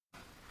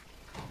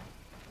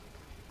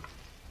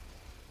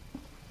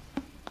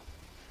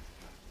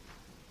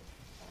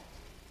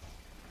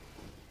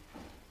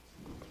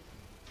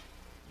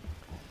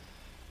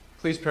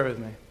Please pray with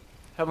me.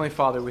 Heavenly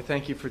Father, we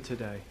thank you for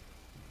today.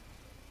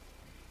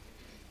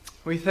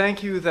 We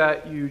thank you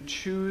that you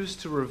choose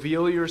to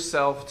reveal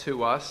yourself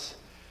to us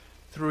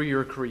through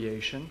your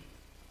creation.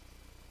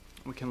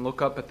 We can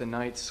look up at the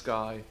night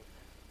sky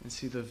and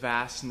see the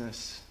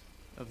vastness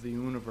of the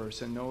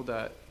universe and know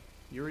that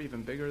you're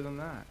even bigger than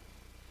that.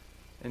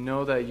 And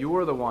know that you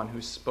are the one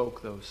who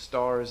spoke those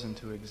stars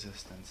into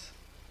existence.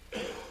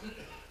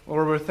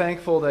 Lord, we're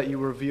thankful that you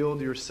revealed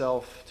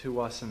yourself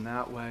to us in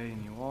that way,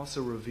 and you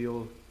also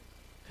reveal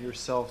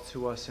yourself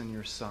to us in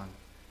your Son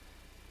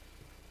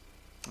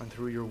and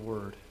through your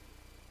word.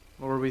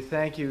 Lord, we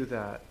thank you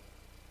that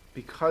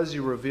because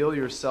you reveal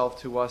yourself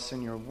to us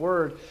in your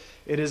word,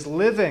 it is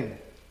living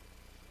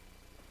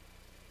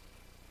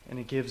and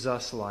it gives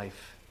us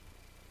life.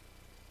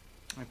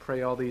 I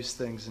pray all these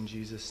things in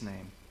Jesus'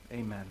 name.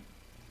 Amen.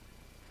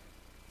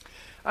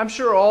 I'm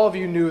sure all of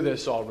you knew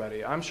this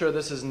already. I'm sure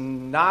this is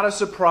not a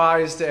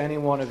surprise to any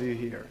one of you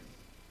here.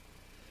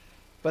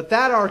 But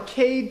that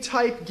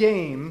arcade-type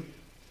game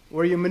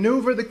where you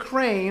maneuver the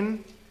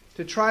crane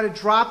to try to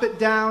drop it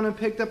down and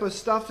pick up a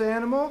stuffed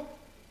animal,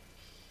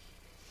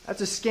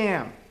 that's a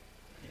scam.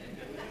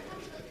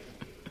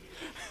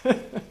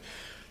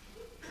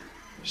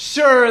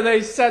 Sure,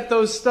 they set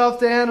those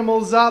stuffed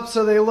animals up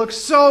so they look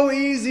so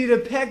easy to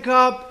pick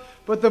up,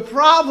 but the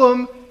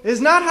problem is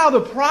not how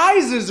the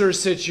prizes are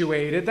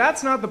situated.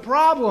 That's not the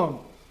problem.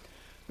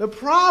 The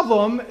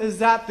problem is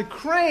that the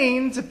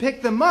crane to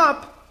pick them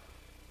up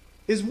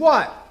is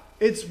what?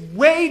 It's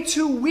way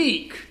too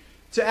weak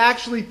to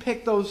actually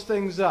pick those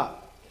things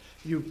up.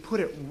 You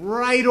put it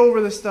right over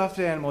the stuffed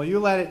animal. You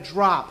let it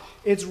drop.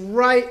 It's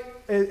right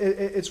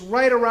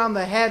around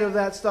the head of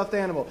that stuffed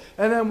animal.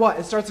 And then what?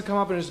 It starts to come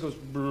up and it just goes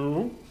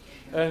boom,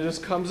 and it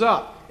just comes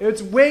up.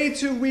 It's way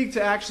too weak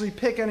to actually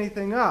pick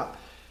anything up.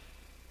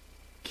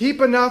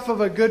 Keep enough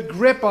of a good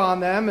grip on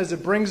them as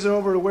it brings it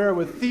over to where it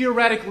would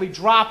theoretically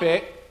drop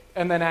it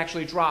and then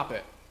actually drop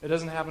it. It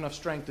doesn't have enough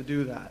strength to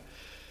do that.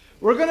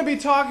 We're going to be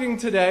talking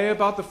today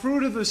about the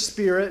fruit of the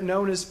Spirit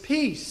known as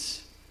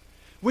peace.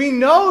 We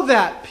know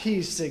that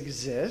peace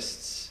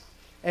exists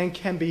and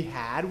can be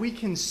had. We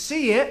can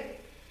see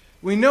it.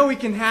 We know we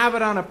can have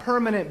it on a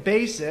permanent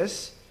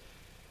basis.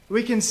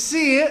 We can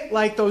see it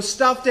like those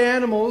stuffed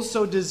animals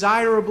so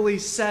desirably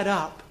set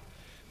up.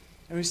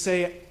 And we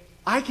say,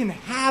 I can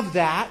have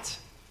that.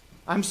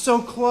 I'm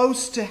so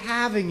close to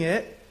having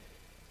it.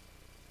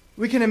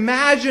 We can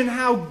imagine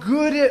how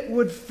good it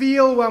would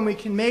feel when we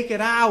can make it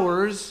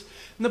ours.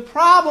 And the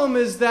problem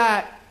is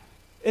that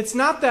it's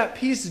not that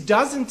peace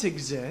doesn't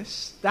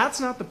exist. That's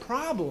not the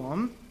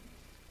problem.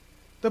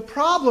 The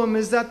problem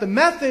is that the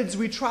methods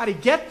we try to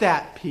get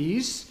that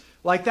peace,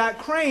 like that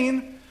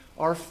crane,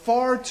 are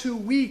far too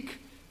weak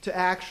to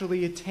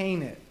actually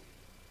attain it.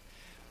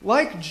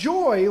 Like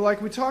joy,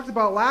 like we talked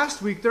about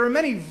last week, there are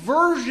many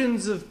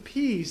versions of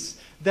peace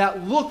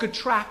that look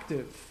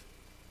attractive.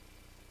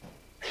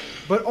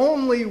 But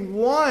only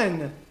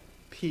one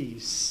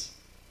peace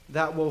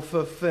that will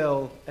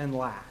fulfill and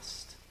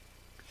last.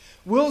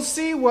 We'll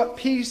see what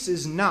peace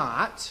is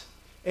not,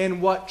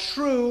 and what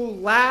true,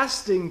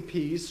 lasting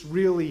peace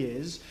really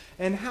is,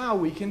 and how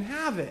we can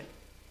have it.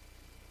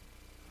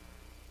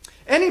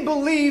 Any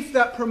belief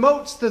that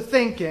promotes the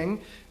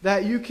thinking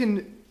that you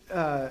can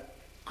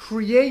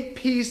create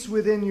peace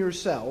within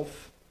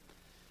yourself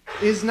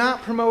is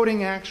not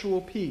promoting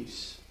actual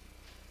peace.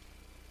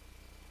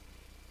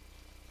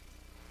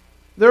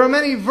 There are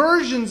many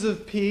versions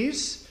of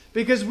peace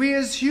because we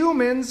as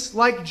humans,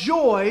 like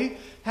joy,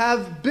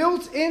 have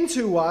built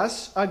into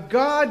us a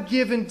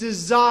God-given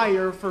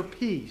desire for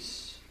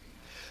peace.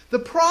 The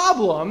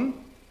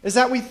problem is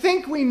that we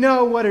think we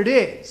know what it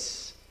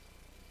is,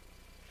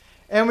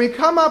 and we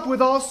come up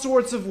with all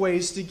sorts of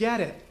ways to get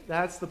it.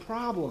 That's the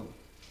problem.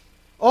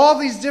 All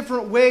these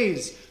different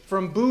ways,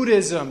 from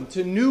Buddhism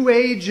to New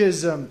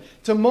Ageism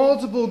to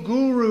multiple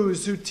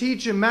gurus who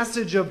teach a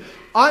message of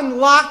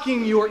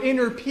unlocking your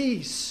inner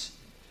peace,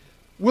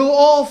 will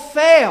all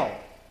fail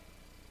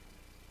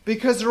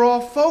because they're all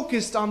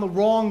focused on the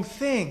wrong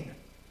thing.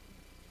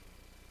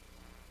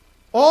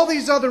 All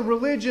these other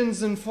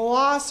religions and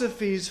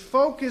philosophies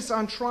focus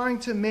on trying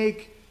to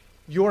make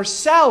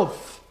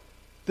yourself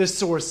the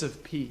source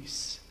of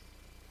peace.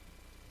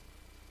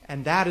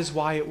 And that is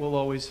why it will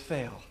always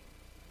fail.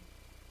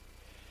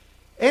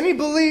 Any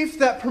belief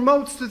that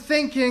promotes the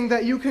thinking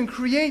that you can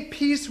create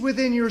peace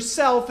within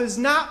yourself is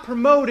not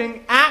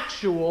promoting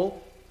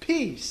actual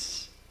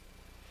peace.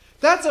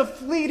 That's a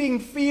fleeting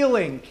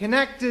feeling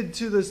connected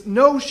to this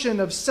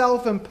notion of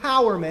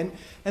self-empowerment,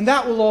 and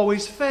that will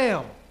always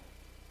fail.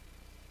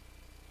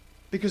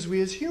 Because we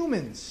as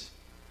humans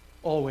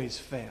always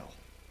fail.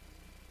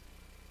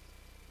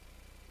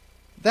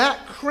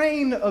 That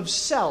crane of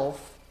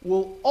self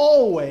will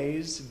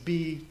always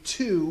be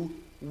too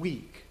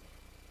weak.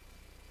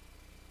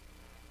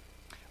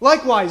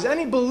 Likewise,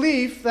 any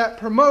belief that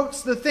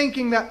promotes the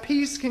thinking that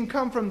peace can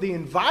come from the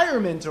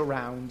environment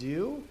around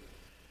you,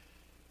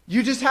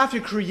 you just have to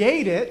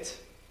create it,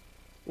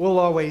 will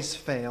always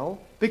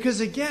fail.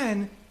 Because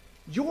again,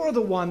 you're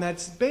the one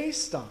that's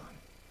based on.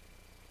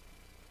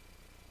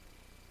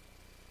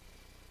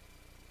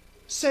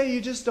 say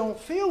you just don't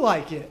feel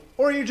like it,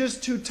 or you're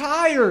just too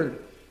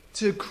tired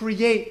to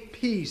create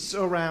peace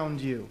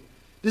around you.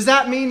 Does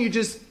that mean you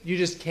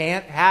just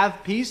can't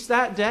have peace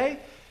that day?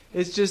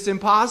 It's just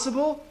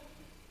impossible?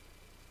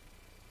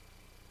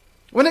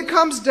 When it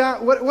comes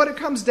down, what it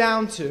comes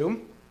down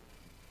to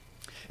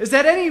is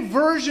that any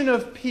version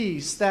of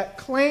peace that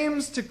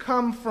claims to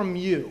come from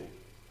you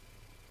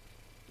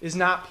is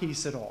not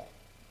peace at all.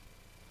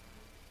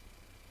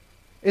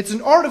 It's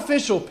an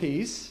artificial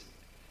peace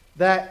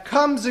that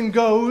comes and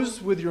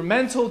goes with your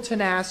mental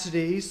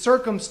tenacity,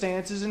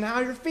 circumstances, and how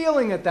you're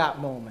feeling at that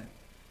moment.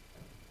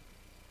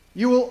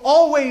 You will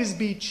always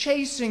be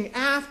chasing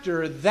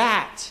after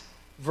that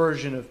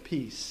version of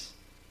peace.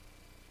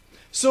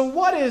 So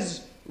what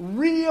is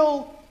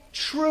real,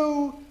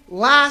 true,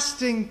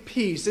 lasting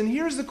peace? And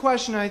here's the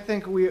question I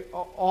think we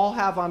all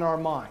have on our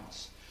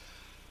minds.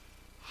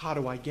 How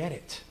do I get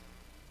it?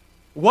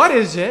 What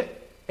is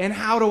it, and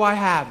how do I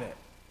have it?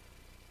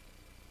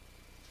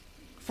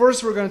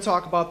 First, we're going to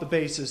talk about the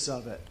basis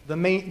of it, the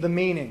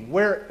meaning,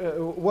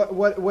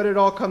 what it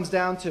all comes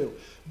down to.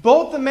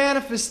 Both the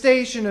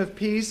manifestation of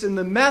peace and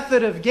the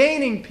method of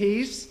gaining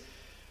peace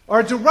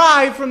are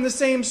derived from the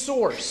same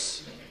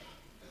source.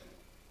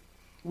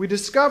 We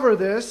discover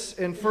this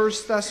in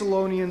 1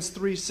 Thessalonians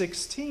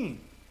 3:16.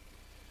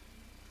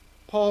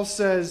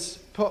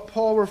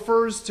 Paul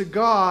refers to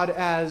God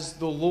as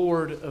the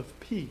Lord of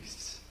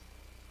peace.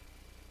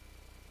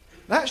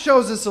 That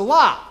shows us a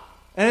lot.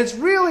 And it's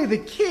really the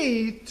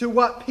key to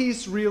what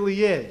peace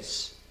really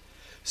is.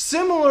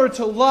 Similar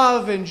to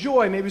love and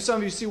joy, maybe some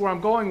of you see where I'm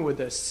going with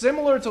this.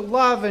 Similar to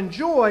love and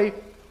joy,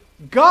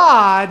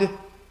 God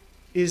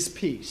is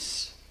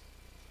peace.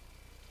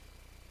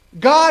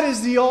 God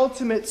is the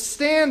ultimate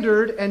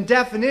standard and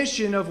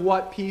definition of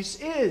what peace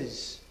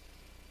is.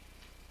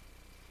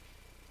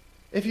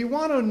 If you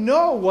want to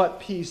know what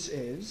peace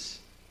is,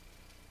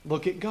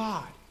 look at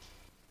God.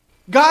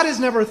 God is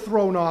never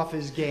thrown off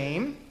his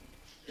game.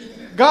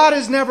 God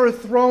is never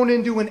thrown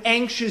into an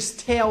anxious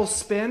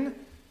tailspin,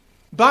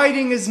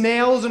 biting his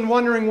nails and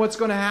wondering what's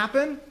going to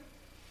happen.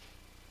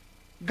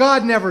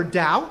 God never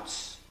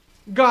doubts.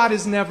 God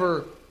is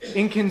never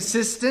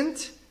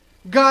inconsistent.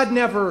 God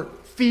never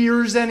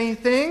fears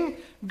anything.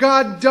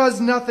 God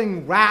does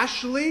nothing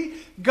rashly.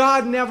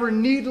 God never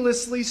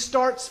needlessly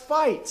starts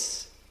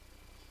fights.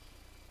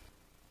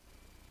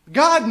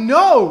 God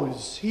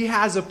knows he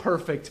has a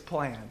perfect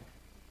plan.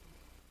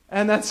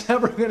 And that's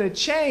never going to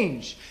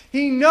change.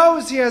 He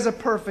knows he has a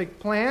perfect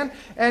plan,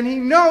 and he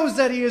knows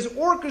that he is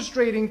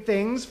orchestrating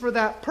things for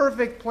that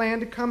perfect plan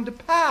to come to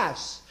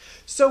pass.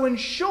 So in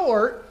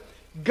short,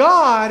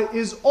 God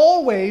is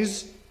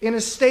always in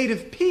a state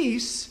of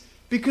peace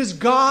because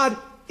God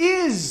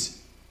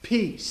is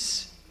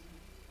peace.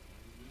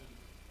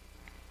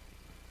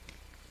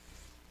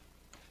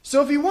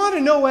 So if you want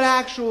to know what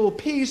actual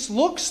peace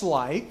looks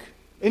like,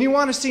 and you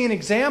want to see an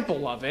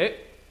example of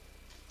it,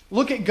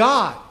 look at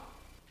God.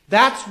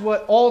 That's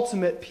what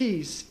ultimate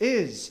peace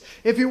is.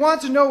 If you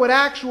want to know what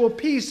actual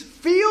peace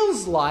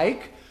feels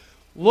like,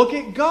 look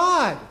at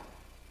God.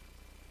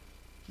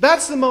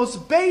 That's the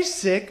most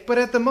basic, but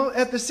at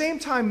the same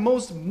time,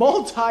 most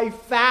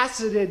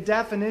multifaceted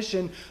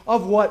definition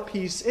of what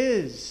peace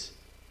is.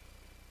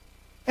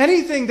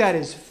 Anything that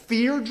is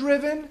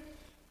fear-driven,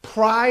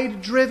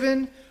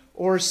 pride-driven,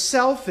 or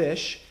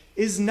selfish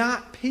is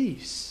not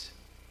peace.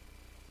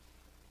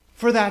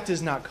 For that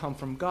does not come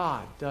from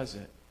God, does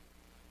it?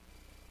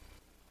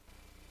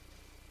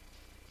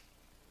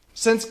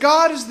 Since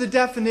God is the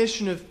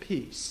definition of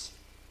peace,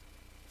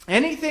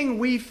 anything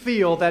we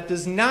feel that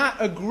does not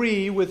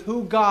agree with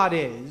who God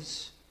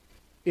is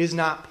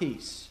not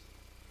peace.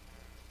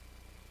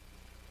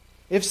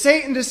 If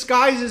Satan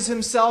disguises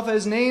himself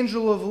as an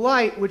angel of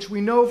light, which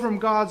we know from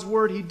God's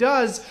word he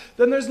does,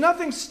 then there's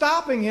nothing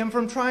stopping him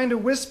from trying to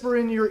whisper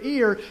in your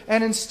ear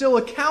and instill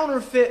a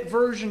counterfeit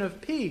version of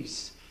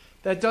peace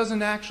that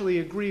doesn't actually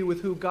agree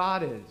with who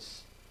God is.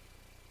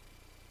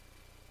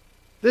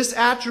 This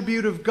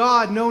attribute of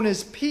God, known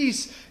as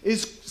peace,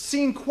 is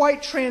seen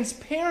quite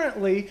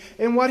transparently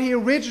in what he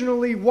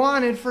originally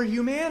wanted for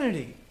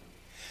humanity.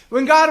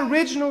 When God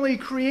originally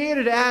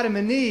created Adam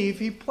and Eve,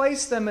 he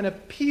placed them in a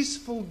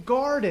peaceful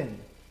garden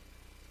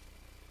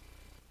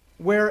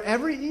where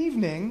every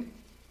evening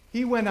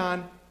he went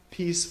on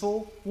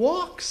peaceful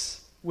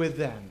walks with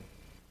them.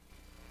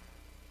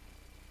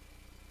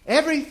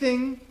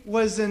 Everything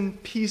was in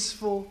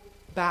peaceful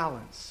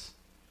balance.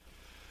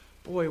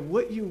 Boy,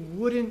 what you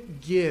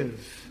wouldn't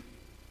give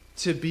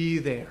to be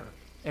there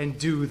and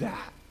do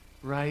that,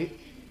 right?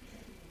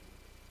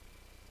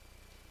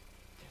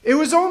 It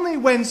was only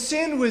when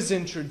sin was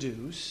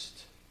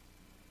introduced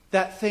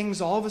that things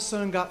all of a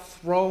sudden got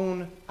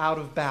thrown out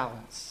of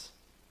balance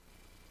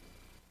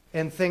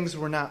and things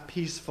were not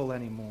peaceful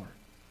anymore.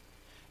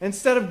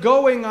 Instead of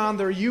going on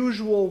their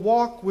usual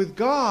walk with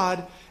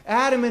God,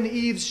 Adam and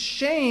Eve's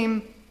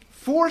shame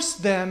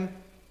forced them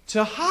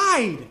to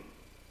hide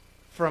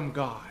from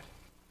God.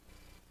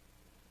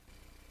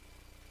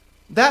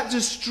 That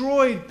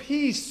destroyed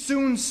peace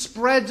soon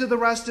spread to the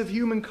rest of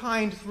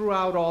humankind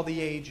throughout all the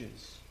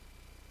ages.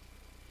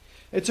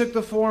 It took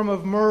the form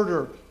of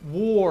murder,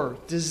 war,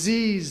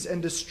 disease,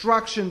 and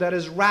destruction that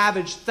has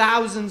ravaged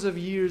thousands of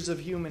years of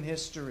human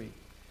history.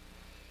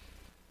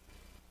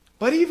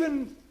 But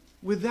even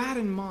with that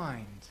in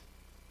mind,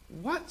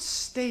 what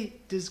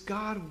state does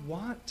God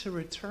want to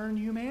return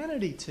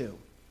humanity to?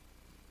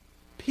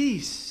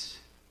 Peace.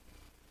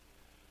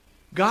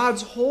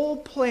 God's whole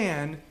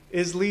plan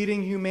is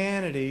leading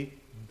humanity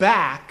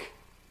back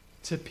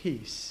to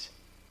peace,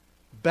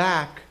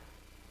 back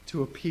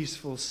to a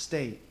peaceful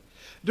state.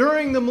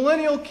 During the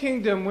millennial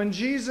kingdom, when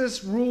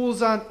Jesus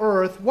rules on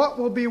earth, what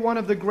will be one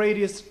of the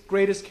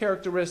greatest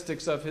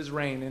characteristics of his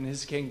reign in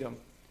his kingdom?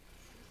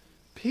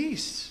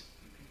 Peace.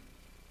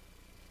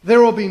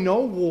 There will be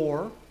no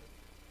war,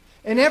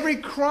 and every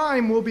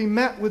crime will be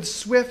met with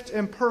swift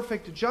and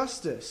perfect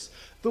justice.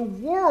 The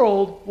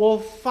world will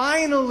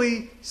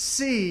finally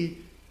see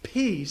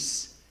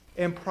peace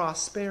and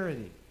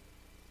prosperity.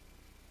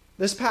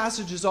 This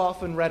passage is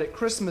often read at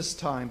Christmas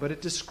time, but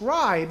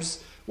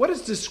what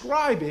it's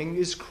describing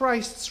is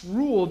Christ's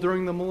rule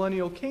during the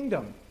millennial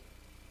kingdom.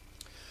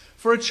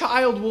 For a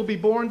child will be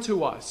born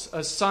to us,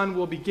 a son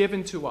will be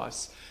given to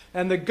us,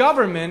 and the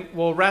government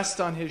will rest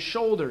on his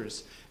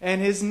shoulders, and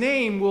his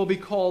name will be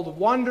called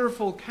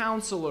Wonderful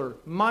Counselor,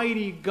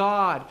 Mighty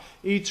God,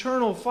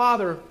 Eternal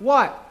Father,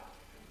 what?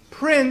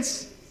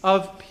 Prince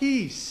of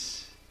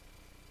Peace.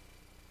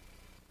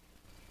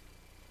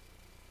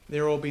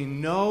 There will be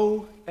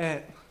no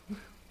end.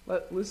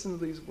 Listen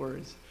to these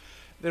words.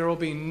 There will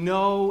be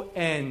no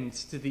end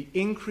to the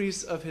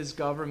increase of his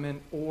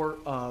government or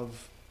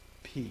of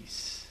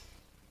peace.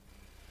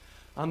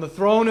 On the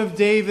throne of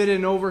David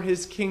and over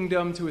his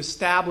kingdom, to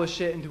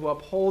establish it and to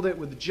uphold it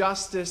with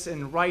justice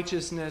and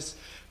righteousness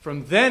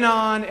from then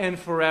on and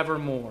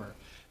forevermore.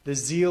 The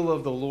zeal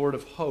of the Lord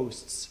of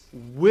hosts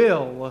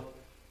will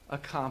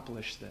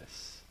accomplish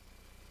this.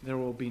 There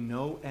will be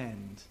no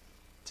end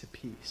to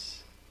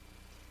peace.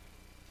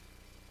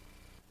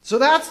 So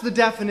that's the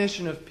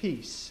definition of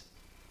peace.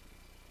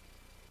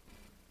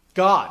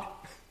 God.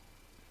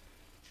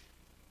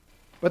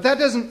 But that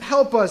doesn't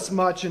help us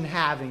much in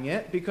having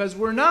it because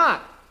we're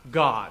not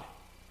God.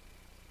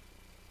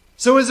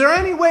 So is there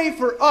any way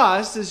for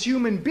us as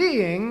human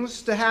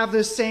beings to have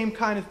this same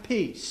kind of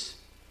peace?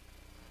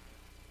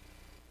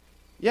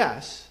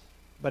 Yes,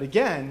 but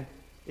again,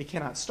 it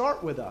cannot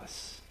start with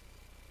us.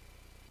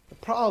 The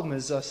problem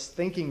is us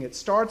thinking it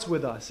starts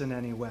with us in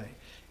any way.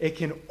 It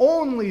can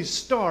only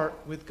start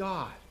with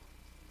God.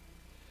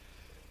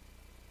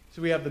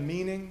 So we have the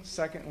meaning.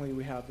 Secondly,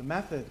 we have the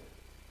method.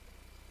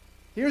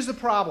 Here's the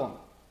problem.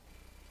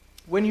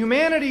 When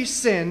humanity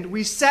sinned,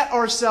 we set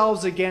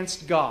ourselves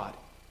against God.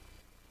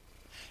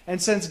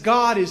 And since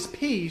God is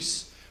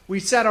peace, we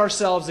set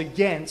ourselves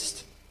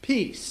against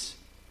peace.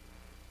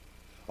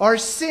 Our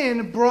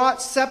sin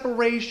brought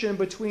separation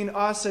between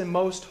us and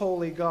most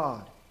holy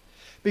God.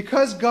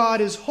 Because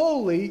God is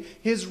holy,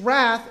 his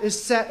wrath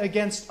is set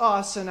against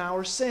us and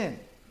our sin.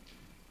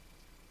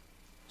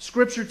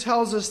 Scripture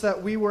tells us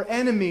that we were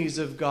enemies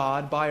of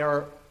God by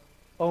our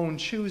own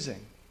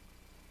choosing.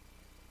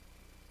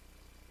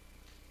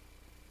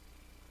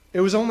 It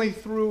was only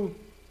through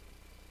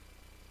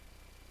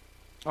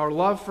our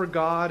love for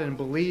God and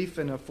belief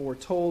in a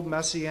foretold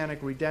messianic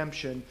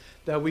redemption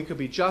that we could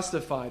be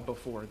justified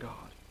before God.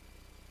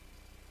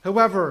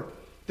 However,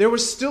 there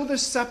was still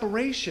this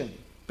separation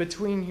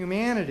between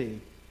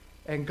humanity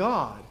and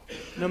God,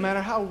 no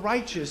matter how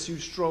righteous you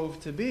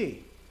strove to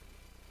be.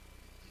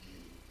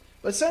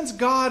 But since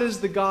God is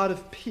the God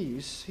of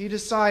peace, he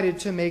decided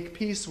to make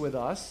peace with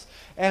us,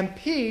 and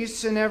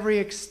peace in every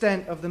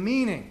extent of the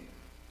meaning.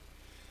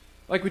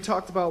 Like we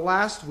talked about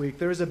last week,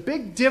 there is a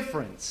big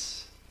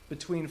difference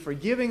between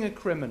forgiving a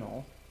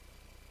criminal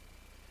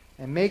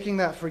and making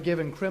that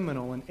forgiven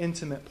criminal an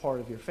intimate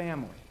part of your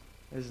family,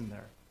 isn't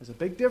there? There's a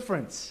big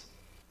difference.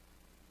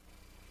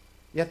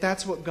 Yet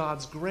that's what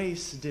God's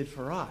grace did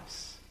for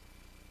us.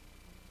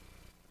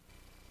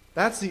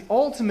 That's the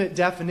ultimate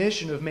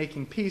definition of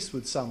making peace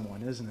with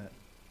someone, isn't it?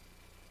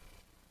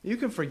 You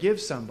can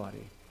forgive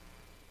somebody,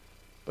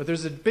 but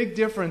there's a big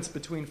difference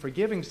between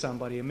forgiving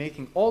somebody and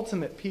making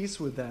ultimate peace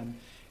with them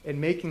and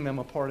making them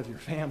a part of your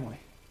family.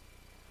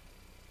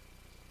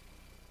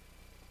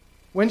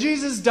 When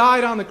Jesus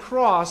died on the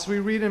cross, we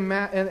read in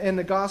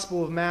the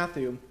Gospel of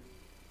Matthew,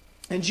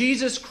 and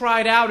Jesus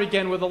cried out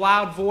again with a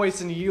loud voice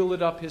and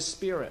yielded up his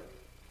spirit.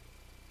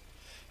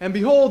 And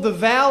behold, the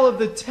veil of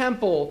the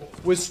temple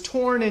was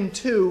torn in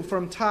two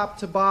from top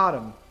to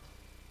bottom,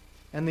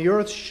 and the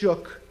earth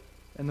shook,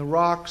 and the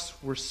rocks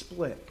were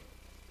split.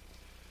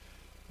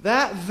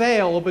 That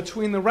veil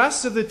between the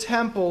rest of the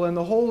temple and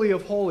the Holy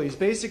of Holies,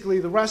 basically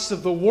the rest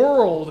of the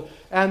world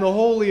and the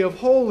Holy of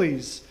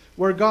Holies,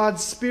 where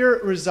God's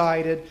Spirit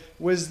resided,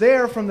 was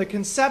there from the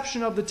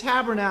conception of the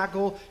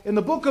tabernacle in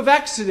the book of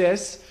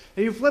Exodus.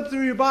 And you flip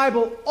through your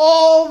Bible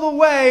all the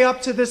way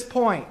up to this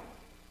point,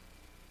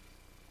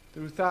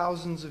 through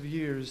thousands of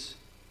years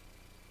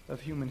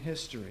of human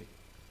history.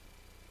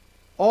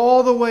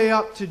 all the way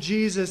up to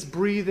Jesus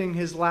breathing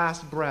his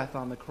last breath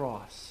on the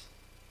cross.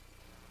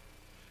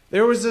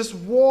 There was this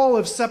wall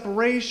of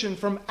separation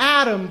from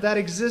Adam that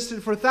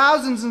existed for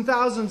thousands and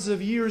thousands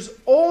of years,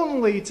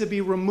 only to be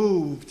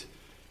removed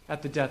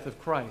at the death of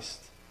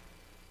Christ.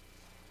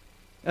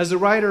 As the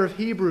writer of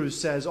Hebrews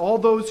says, all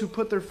those who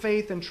put their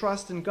faith and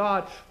trust in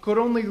God could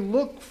only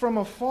look from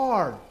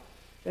afar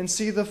and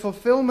see the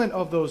fulfillment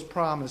of those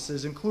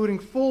promises, including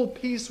full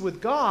peace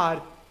with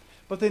God,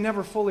 but they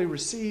never fully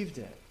received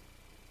it.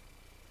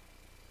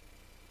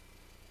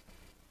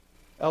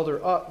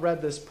 Elder Utt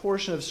read this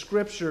portion of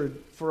Scripture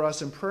for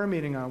us in prayer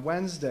meeting on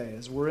Wednesday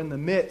as we're in the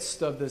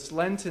midst of this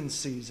Lenten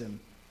season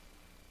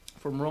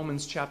from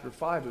Romans chapter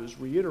 5. It was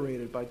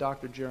reiterated by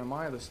Dr.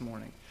 Jeremiah this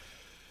morning.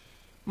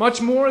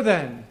 Much more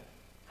then,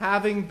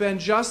 having been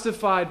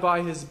justified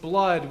by his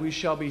blood, we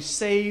shall be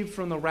saved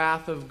from the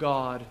wrath of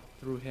God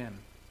through him.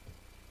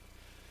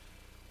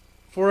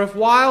 For if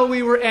while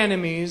we were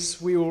enemies,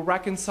 we were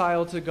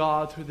reconciled to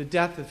God through the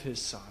death of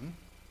his Son,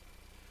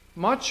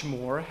 much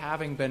more,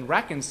 having been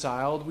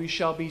reconciled, we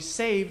shall be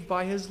saved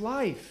by his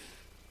life.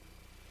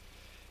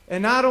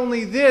 And not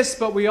only this,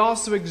 but we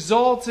also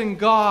exalt in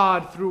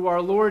God through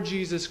our Lord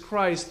Jesus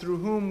Christ, through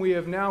whom we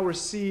have now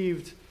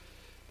received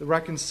the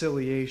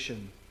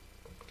reconciliation.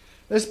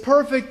 This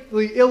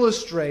perfectly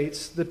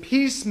illustrates the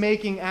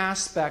peacemaking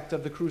aspect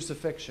of the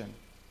crucifixion.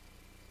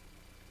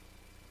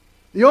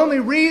 The only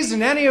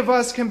reason any of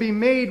us can be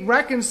made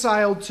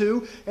reconciled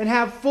to and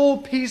have full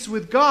peace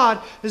with God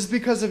is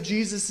because of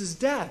Jesus'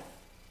 death.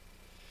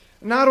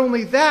 Not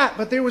only that,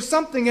 but there was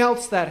something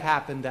else that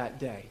happened that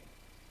day.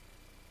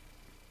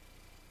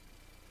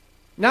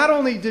 Not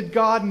only did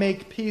God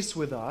make peace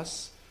with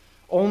us,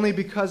 only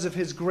because of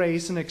his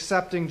grace in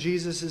accepting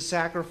Jesus'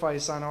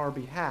 sacrifice on our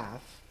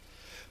behalf,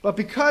 but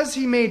because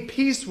he made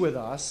peace with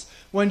us,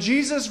 when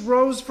Jesus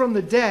rose from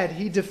the dead,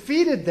 he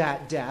defeated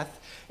that death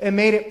and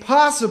made it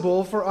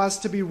possible for us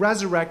to be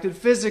resurrected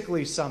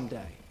physically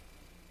someday.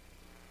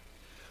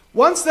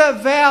 Once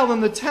that veil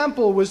in the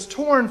temple was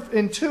torn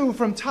in two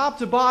from top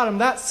to bottom,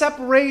 that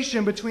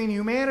separation between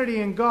humanity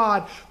and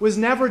God was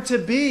never to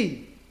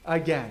be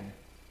again.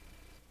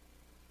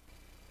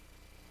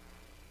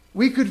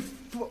 We could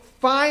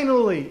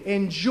finally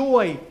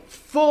enjoy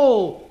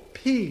full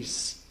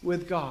peace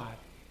with God.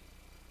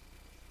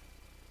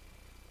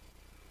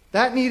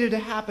 That needed to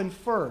happen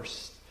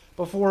first,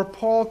 before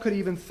Paul could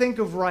even think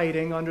of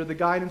writing under the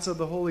guidance of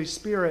the Holy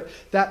Spirit,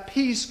 that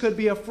peace could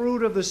be a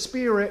fruit of the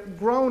Spirit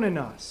grown in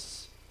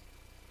us.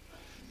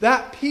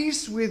 That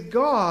peace with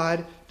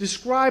God,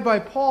 described by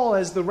Paul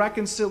as the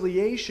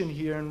reconciliation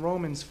here in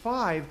Romans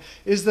 5,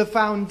 is the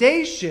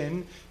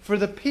foundation for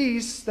the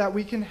peace that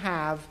we can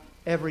have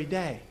every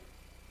day.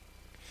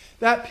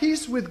 That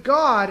peace with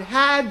God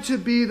had to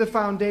be the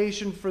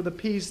foundation for the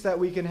peace that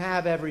we can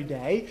have every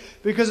day,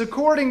 because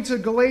according to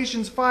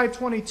Galatians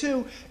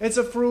 5:22, it's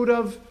a fruit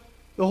of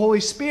the Holy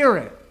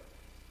Spirit.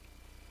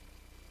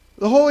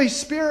 The Holy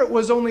Spirit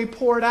was only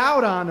poured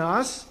out on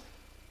us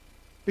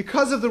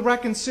because of the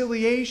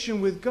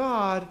reconciliation with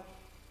God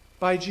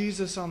by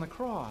Jesus on the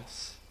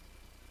cross.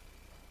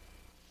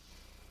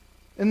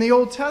 In the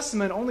Old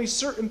Testament, only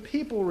certain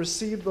people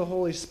received the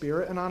Holy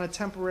Spirit, and on a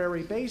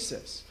temporary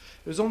basis.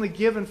 It was only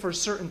given for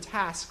certain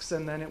tasks,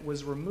 and then it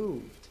was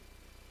removed.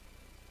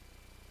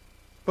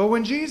 But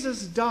when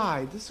Jesus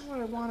died, this is what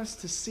I want us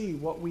to see,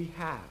 what we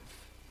have.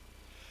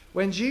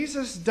 When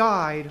Jesus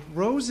died,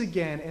 rose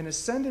again, and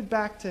ascended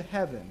back to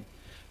heaven,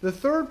 the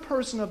third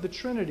person of the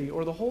Trinity,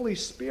 or the Holy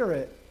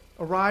Spirit,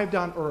 arrived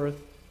on earth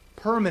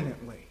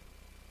permanently.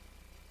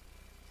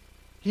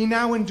 He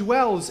now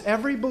indwells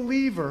every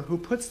believer who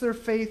puts their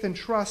faith and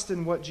trust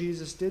in what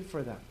Jesus did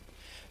for them.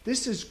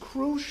 This is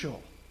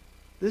crucial.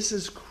 This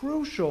is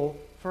crucial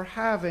for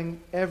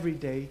having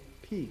everyday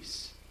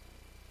peace.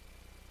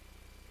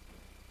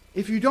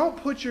 If you don't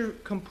put your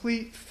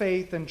complete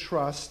faith and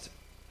trust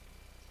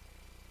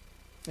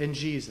in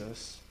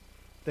Jesus,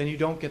 then you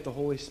don't get the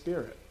Holy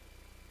Spirit.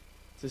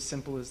 It's as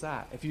simple as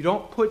that. If you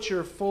don't put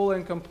your full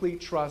and complete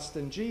trust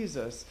in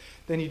Jesus,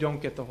 then you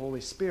don't get the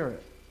Holy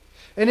Spirit.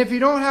 And if you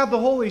don't have the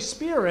Holy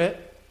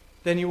Spirit,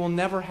 then you will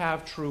never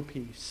have true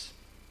peace.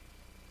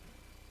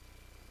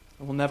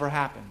 It will never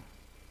happen.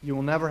 You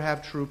will never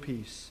have true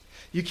peace.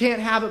 You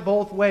can't have it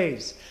both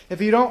ways. If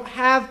you don't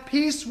have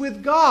peace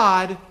with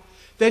God,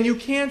 then you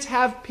can't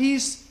have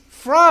peace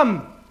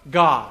from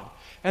God.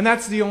 And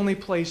that's the only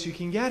place you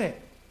can get it.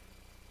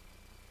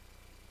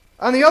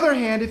 On the other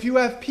hand, if you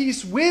have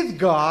peace with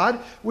God,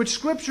 which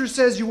Scripture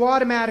says you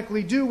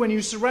automatically do when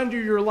you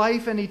surrender your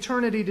life and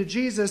eternity to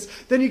Jesus,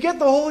 then you get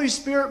the Holy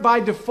Spirit by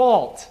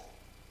default.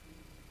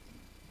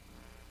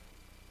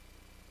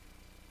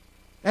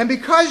 And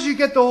because you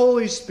get the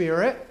Holy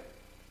Spirit,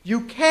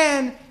 you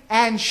can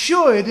and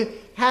should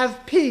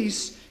have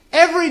peace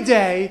every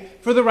day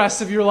for the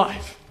rest of your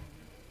life.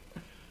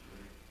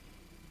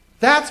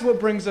 That's what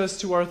brings us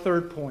to our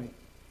third point.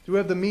 We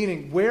have the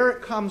meaning, where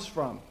it comes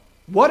from,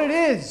 what it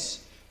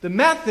is, the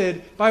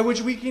method by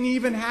which we can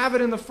even have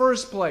it in the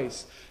first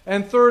place.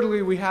 And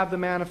thirdly, we have the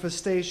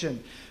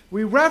manifestation.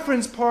 We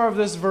referenced part of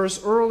this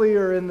verse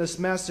earlier in this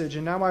message,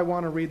 and now I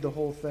want to read the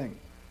whole thing.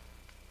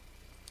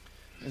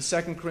 In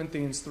 2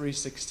 Corinthians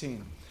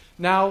 3:16.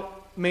 Now,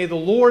 may the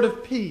Lord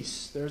of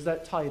peace, there's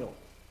that title,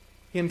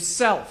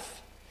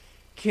 himself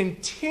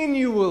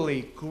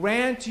continually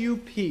grant you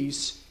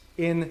peace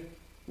in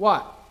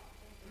what?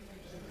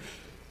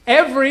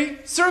 Every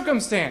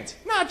circumstance.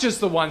 Not just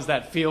the ones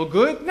that feel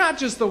good, not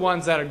just the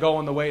ones that are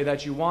going the way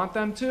that you want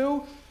them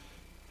to.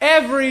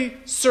 Every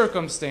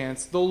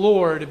circumstance, the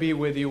Lord be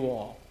with you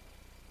all.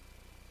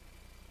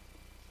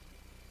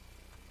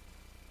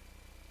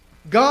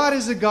 God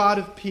is a God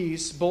of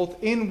peace,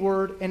 both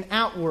inward and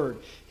outward.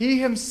 He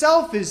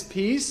himself is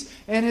peace,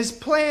 and his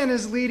plan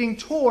is leading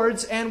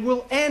towards and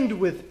will end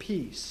with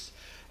peace.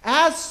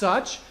 As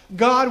such,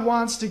 God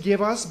wants to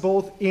give us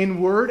both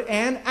inward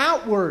and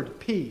outward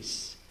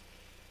peace.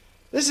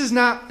 This is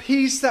not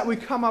peace that we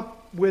come up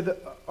with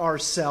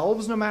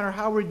ourselves, no matter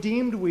how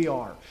redeemed we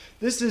are.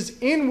 This is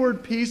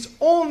inward peace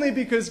only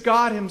because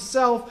God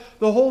himself,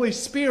 the Holy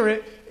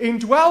Spirit,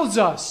 indwells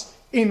us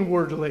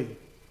inwardly.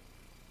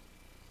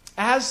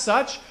 As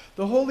such,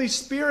 the Holy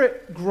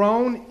Spirit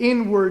grown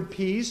inward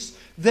peace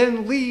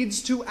then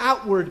leads to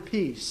outward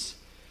peace.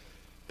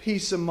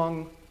 Peace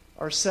among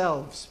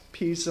ourselves,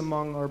 peace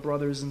among our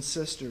brothers and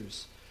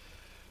sisters.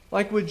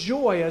 Like with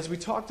joy, as we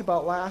talked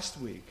about last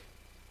week,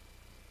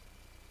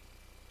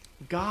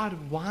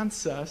 God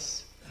wants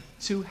us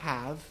to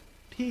have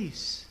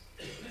peace.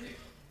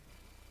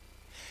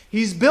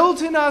 He's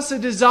built in us a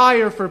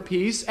desire for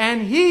peace,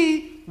 and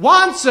he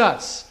wants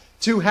us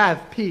to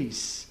have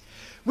peace.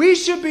 We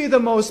should be the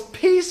most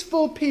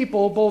peaceful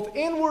people, both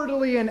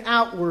inwardly and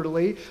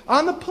outwardly,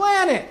 on the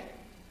planet.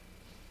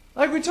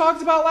 Like we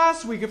talked about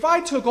last week, if I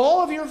took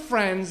all of your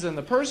friends and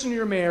the person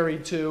you're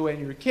married to and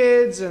your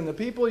kids and the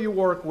people you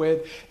work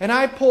with, and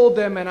I pulled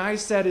them and I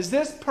said, is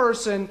this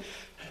person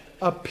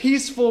a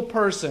peaceful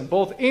person,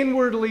 both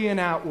inwardly and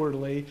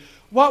outwardly,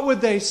 what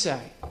would they say?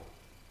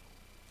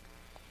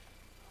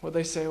 Would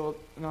they say, well,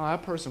 no,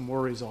 that person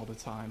worries all the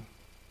time.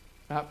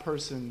 That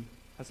person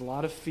has a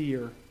lot of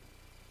fear.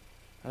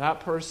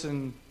 That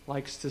person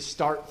likes to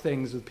start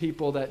things with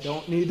people that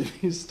don't need to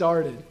be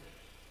started.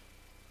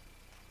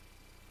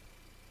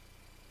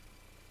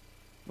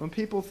 When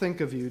people think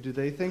of you, do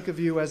they think of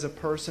you as a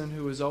person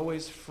who is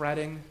always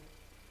fretting,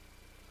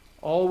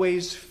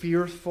 always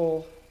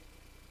fearful,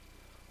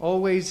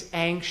 always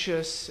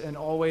anxious and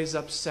always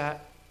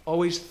upset,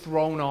 always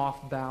thrown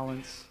off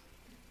balance?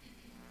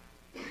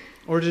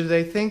 Or do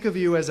they think of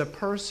you as a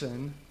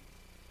person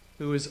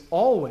who is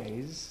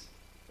always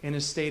in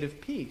a state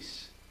of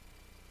peace?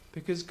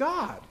 Because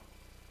God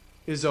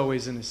is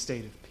always in a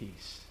state of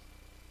peace.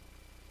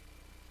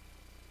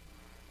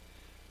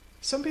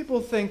 Some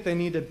people think they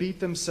need to beat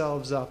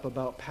themselves up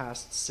about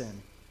past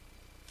sin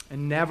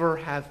and never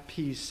have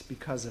peace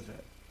because of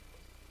it.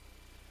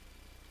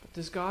 But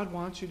does God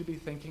want you to be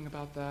thinking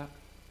about that?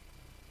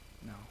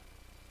 No.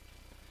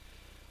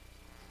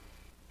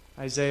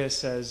 Isaiah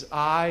says,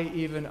 I,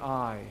 even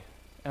I,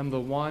 am the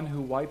one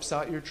who wipes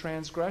out your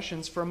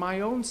transgressions for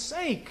my own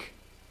sake,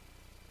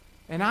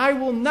 and I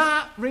will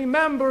not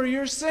remember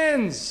your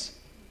sins.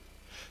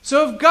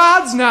 So if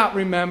God's not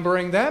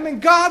remembering them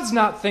and God's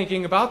not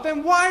thinking about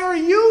them, why are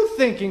you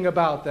thinking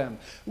about them?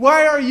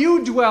 Why are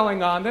you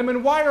dwelling on them?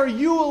 And why are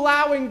you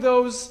allowing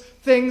those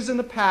things in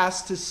the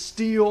past to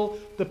steal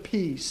the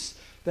peace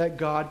that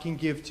God can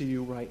give to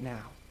you right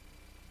now?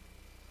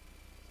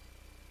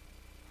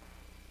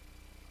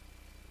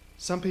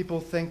 Some people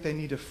think they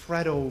need to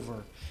fret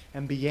over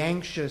and be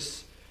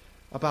anxious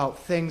about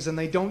things, and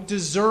they don't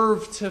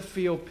deserve to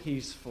feel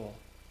peaceful.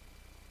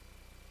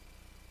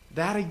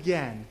 That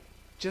again,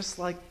 just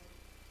like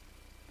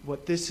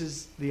what this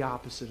is the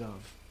opposite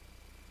of,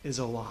 is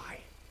a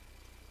lie.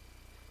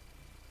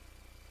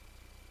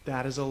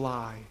 That is a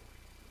lie.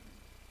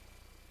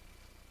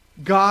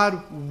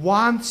 God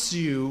wants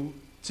you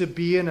to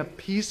be in a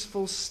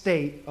peaceful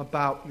state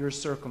about your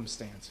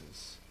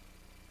circumstances.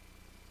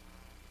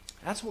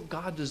 That's what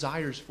God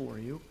desires for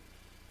you.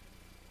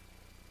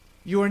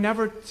 You are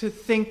never to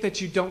think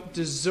that you don't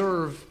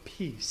deserve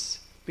peace,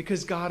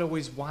 because God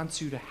always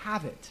wants you to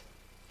have it.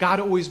 God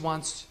always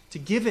wants to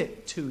give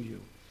it to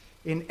you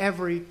in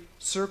every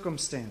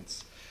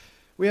circumstance.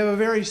 We have a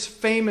very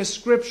famous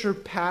scripture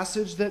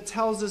passage that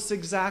tells us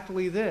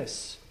exactly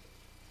this.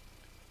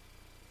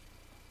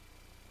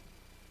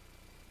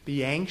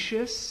 Be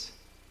anxious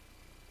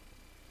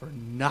for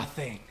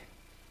nothing.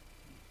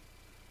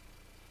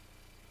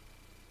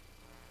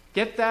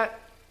 Get that?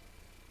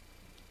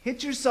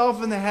 Hit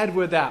yourself in the head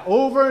with that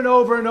over and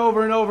over and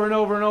over and over and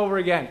over and over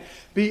again.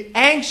 Be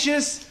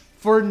anxious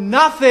for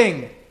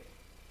nothing,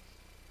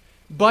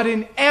 but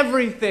in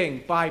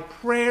everything, by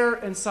prayer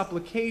and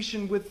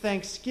supplication with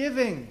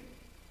thanksgiving,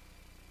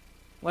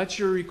 let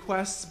your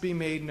requests be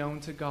made known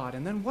to God.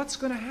 And then what's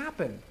going to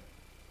happen?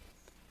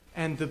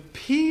 And the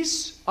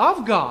peace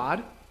of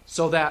God,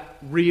 so that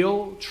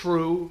real,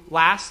 true,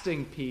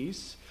 lasting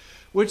peace,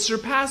 which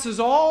surpasses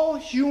all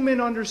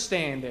human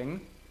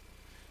understanding,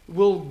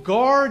 will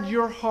guard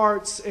your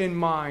hearts and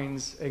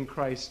minds in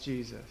Christ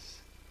Jesus.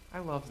 I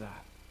love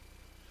that.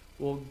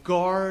 Will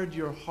guard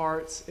your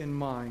hearts and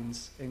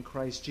minds in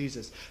Christ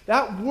Jesus.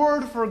 That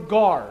word for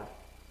guard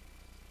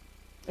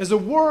is a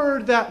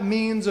word that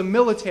means a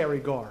military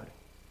guard,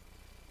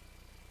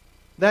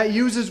 that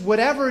uses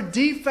whatever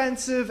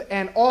defensive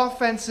and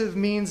offensive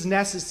means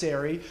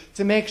necessary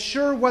to make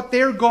sure what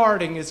they're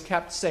guarding is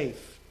kept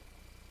safe.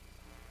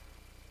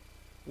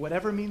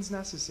 Whatever means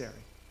necessary.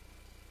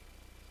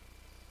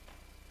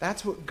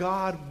 That's what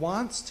God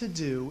wants to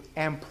do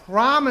and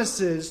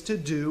promises to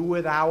do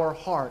with our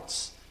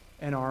hearts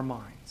and our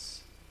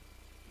minds.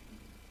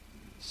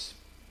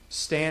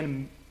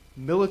 Stand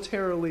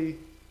militarily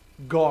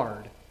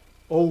guard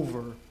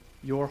over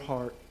your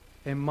heart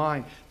and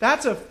mind.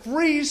 That's a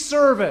free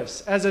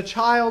service as a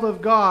child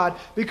of God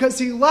because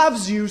He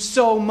loves you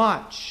so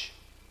much.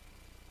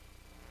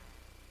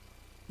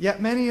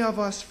 Yet many of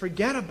us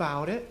forget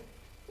about it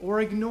or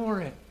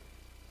ignore it.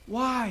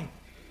 Why?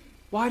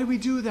 Why do we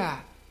do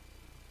that?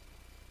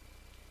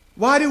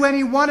 Why do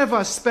any one of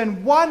us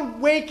spend one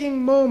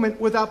waking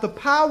moment without the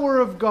power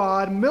of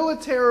God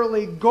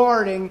militarily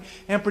guarding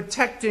and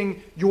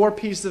protecting your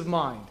peace of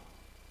mind?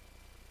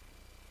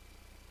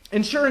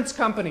 Insurance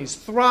companies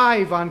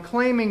thrive on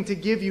claiming to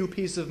give you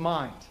peace of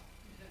mind,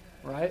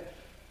 right?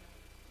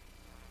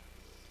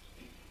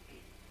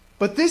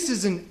 But this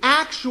is an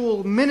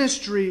actual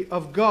ministry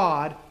of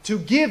God to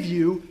give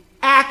you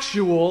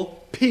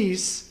actual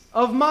peace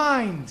of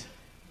mind.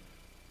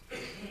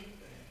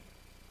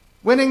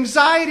 When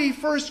anxiety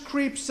first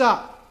creeps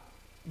up,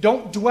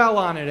 don't dwell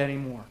on it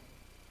anymore.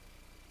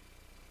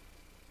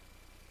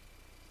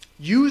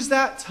 Use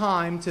that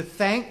time to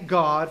thank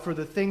God for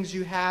the things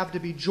you have to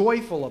be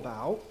joyful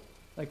about,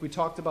 like we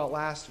talked about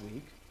last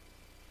week.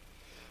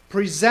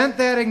 Present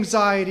that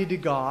anxiety to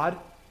God,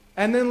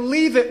 and then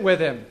leave it with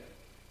Him.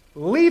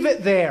 Leave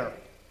it there.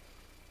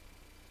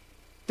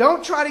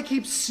 Don't try to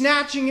keep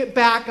snatching it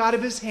back out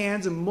of His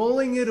hands and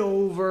mulling it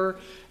over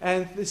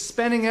and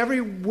spending every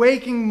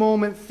waking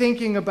moment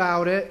thinking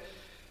about it,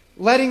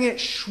 letting it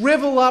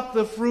shrivel up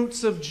the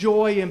fruits of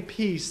joy and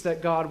peace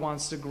that God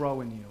wants to grow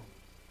in you.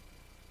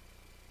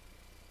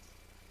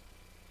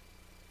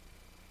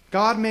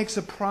 God makes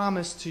a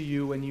promise to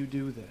you when you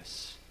do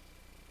this.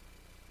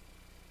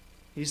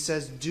 He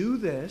says, do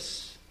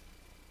this,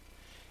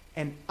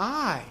 and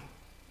I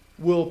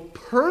will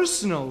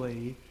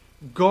personally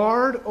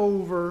guard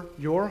over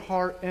your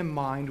heart and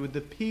mind with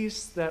the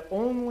peace that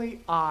only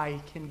I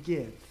can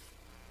give.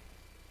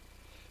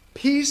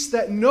 Peace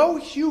that no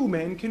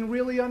human can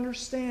really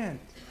understand.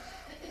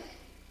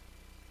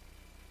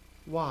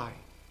 Why?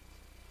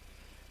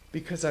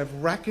 Because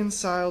I've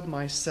reconciled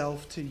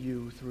myself to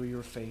you through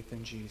your faith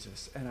in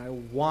Jesus. And I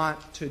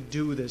want to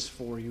do this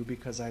for you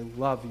because I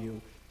love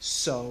you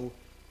so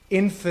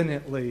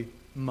infinitely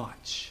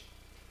much.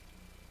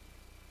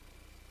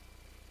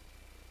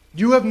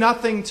 You have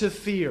nothing to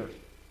fear.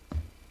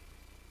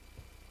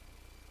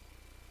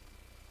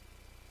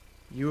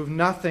 You have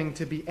nothing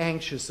to be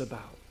anxious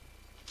about.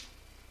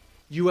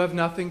 You have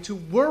nothing to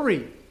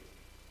worry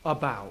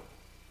about.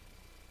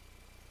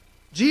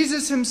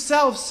 Jesus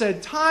Himself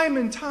said time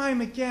and time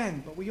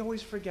again, but we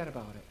always forget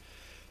about it,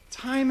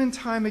 time and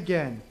time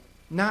again,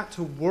 not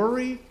to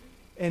worry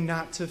and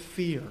not to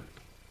fear.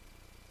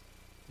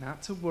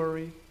 Not to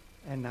worry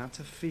and not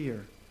to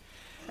fear.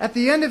 At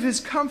the end of His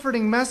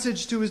comforting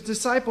message to His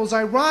disciples,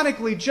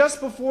 ironically, just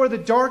before the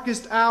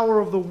darkest hour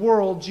of the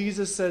world,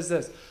 Jesus says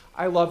this.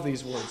 I love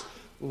these words.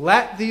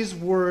 Let these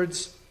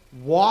words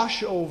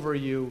wash over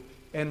you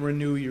and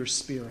renew your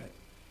spirit.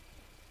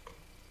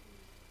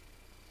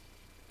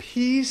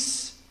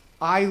 Peace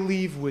I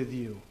leave with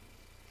you.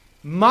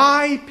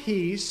 My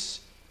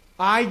peace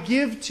I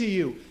give to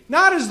you.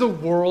 Not as the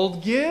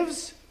world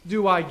gives,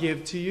 do I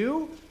give to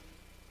you.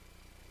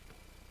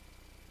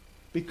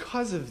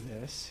 Because of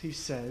this, He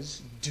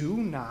says, do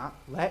not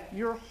let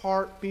your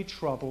heart be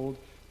troubled,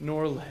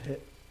 nor let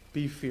it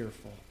be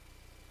fearful.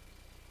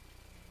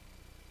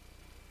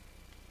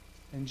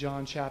 In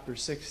John chapter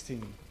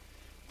 16,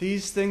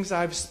 these things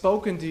I've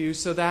spoken to you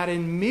so that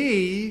in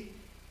me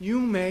you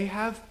may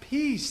have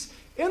peace.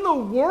 In the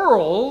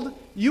world,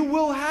 you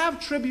will have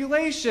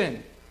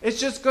tribulation.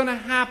 It's just going to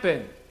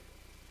happen.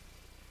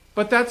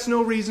 But that's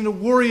no reason to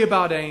worry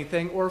about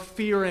anything or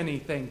fear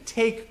anything.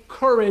 Take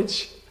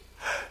courage.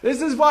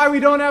 This is why we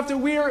don't have to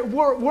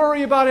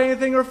worry about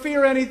anything or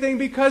fear anything,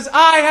 because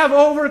I have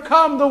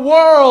overcome the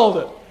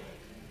world.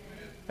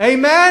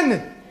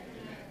 Amen?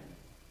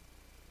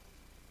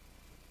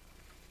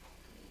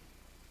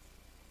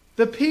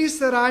 The peace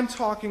that I'm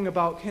talking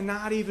about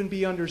cannot even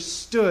be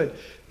understood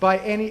by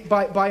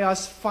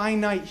us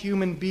finite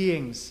human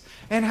beings.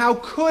 And how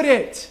could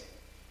it?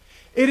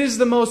 It is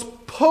the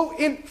most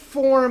potent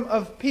form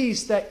of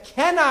peace that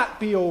cannot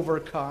be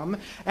overcome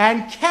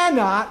and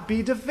cannot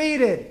be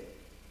defeated.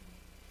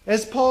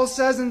 As Paul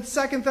says in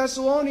 2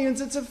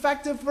 Thessalonians, it's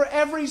effective for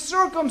every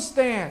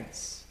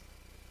circumstance.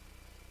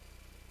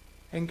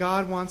 And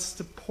God wants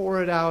to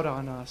pour it out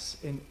on us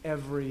in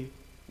every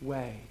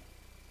way.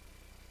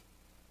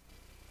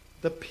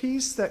 The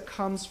peace that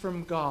comes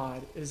from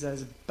God is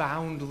as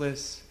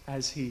boundless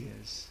as He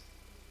is.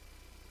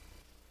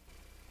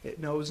 It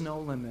knows no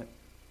limit.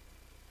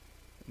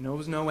 It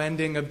knows no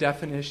ending of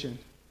definition.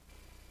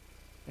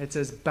 It's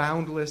as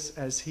boundless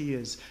as He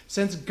is.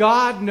 Since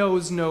God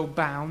knows no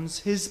bounds,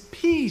 His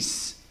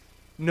peace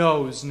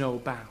knows no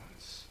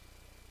bounds.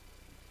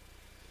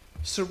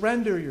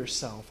 Surrender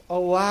yourself.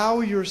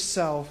 Allow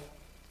yourself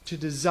to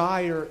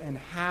desire and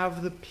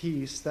have the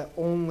peace that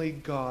only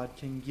God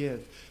can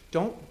give.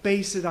 Don't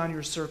base it on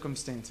your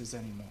circumstances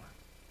anymore.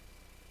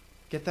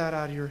 Get that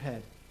out of your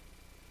head.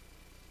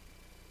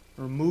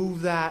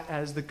 Remove that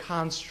as the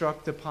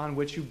construct upon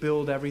which you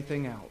build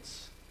everything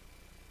else.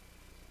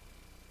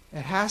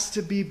 It has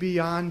to be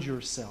beyond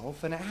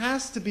yourself, and it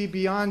has to be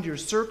beyond your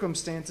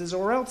circumstances,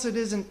 or else it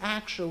isn't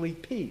actually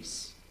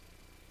peace.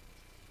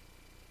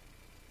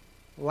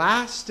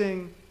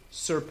 Lasting,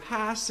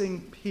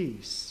 surpassing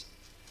peace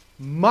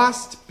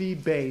must be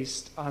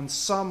based on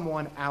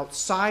someone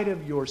outside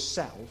of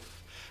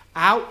yourself,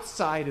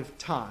 outside of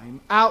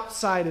time,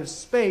 outside of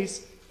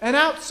space, and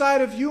outside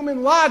of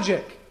human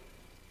logic.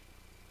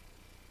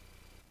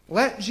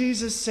 Let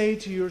Jesus say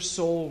to your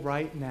soul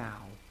right now,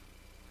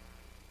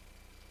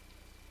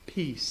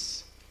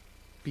 peace,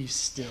 be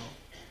still.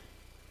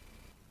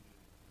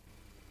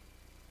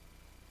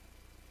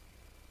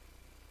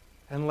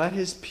 And let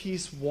His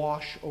peace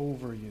wash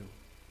over you,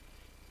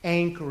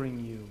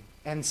 anchoring you,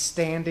 and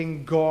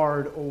standing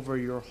guard over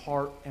your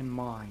heart and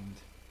mind,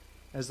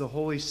 as the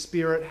Holy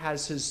Spirit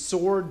has His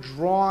sword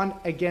drawn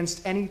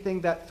against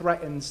anything that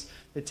threatens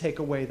to take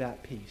away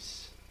that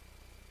peace.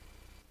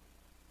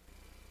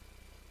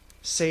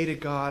 Say to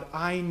God,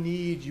 I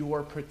need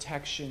your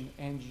protection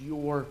and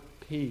your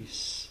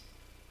peace.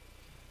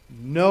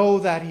 Know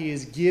that He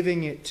is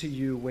giving it to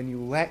you when you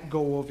let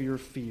go of your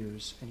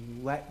fears, and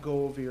you let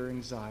go of your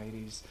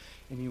anxieties,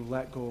 and you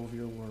let go of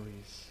your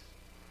worries.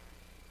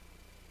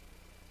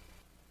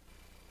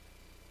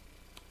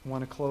 I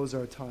want to close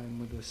our time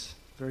with this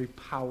very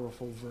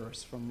powerful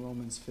verse from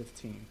Romans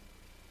 15.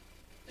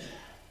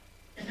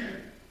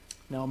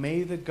 Now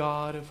may the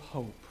God of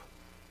hope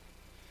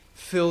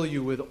fill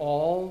you with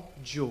all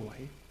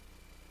joy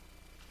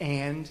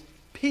and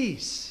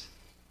peace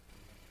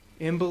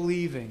in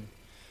believing,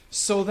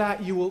 so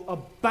that you will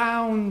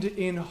abound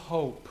in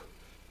hope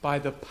by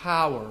the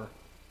power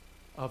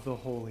of the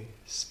Holy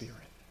Spirit.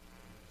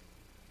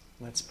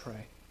 Let's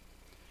pray.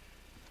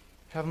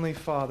 Heavenly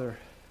Father,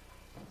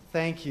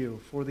 thank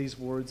you for these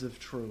words of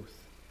truth.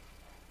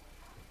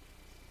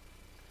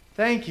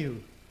 Thank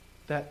you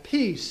that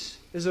peace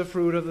is a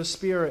fruit of the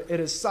Spirit. It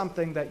is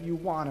something that you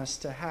want us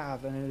to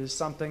have, and it is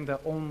something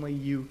that only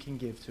you can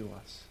give to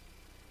us.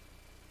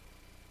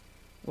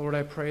 Lord,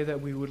 I pray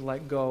that we would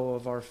let go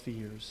of our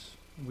fears.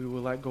 We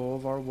will let go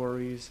of our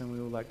worries, and we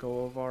will let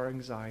go of our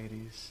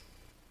anxieties.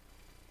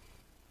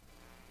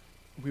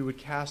 We would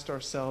cast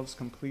ourselves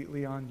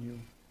completely on you,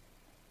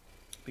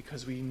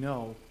 because we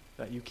know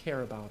that you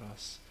care about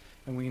us,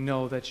 and we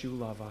know that you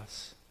love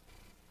us.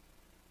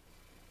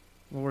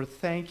 Lord,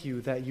 thank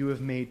you that you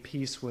have made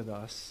peace with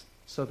us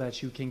so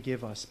that you can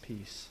give us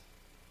peace.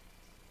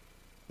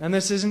 And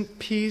this isn't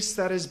peace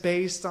that is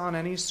based on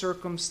any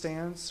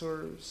circumstance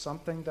or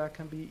something that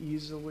can be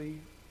easily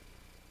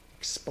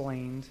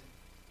explained.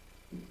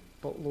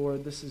 But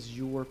Lord, this is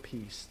your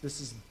peace.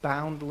 This is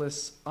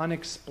boundless,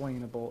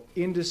 unexplainable,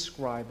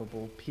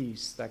 indescribable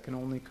peace that can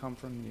only come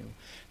from you.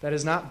 That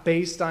is not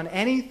based on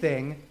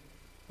anything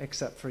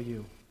except for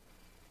you.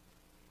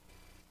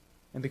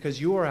 And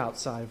because you are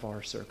outside of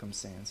our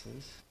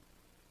circumstances,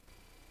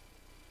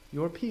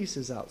 your peace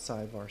is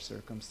outside of our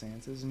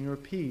circumstances, and your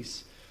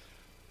peace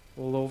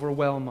will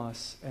overwhelm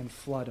us and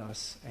flood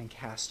us and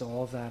cast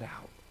all of that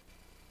out.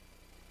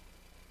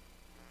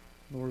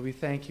 Lord, we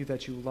thank you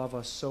that you love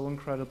us so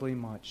incredibly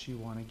much, you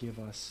want to give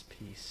us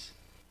peace.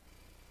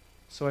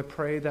 So I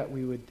pray that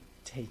we would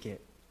take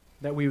it,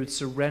 that we would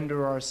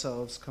surrender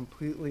ourselves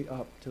completely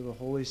up to the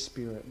Holy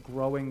Spirit,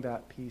 growing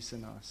that peace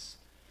in us,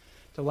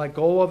 to let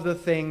go of the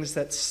things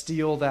that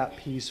steal that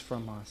peace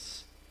from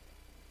us,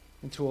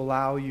 and to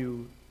allow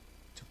you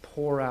to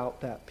pour out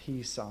that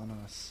peace on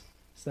us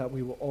so that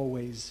we will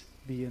always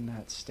be in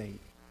that state.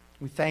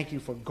 We thank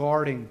you for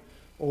guarding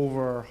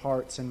over our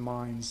hearts and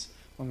minds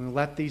when we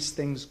let these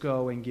things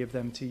go and give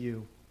them to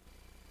you.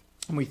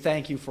 And we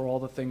thank you for all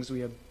the things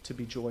we have to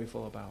be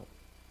joyful about.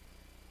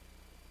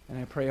 And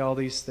I pray all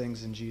these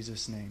things in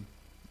Jesus' name.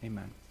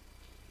 Amen.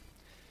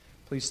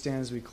 Please stand as we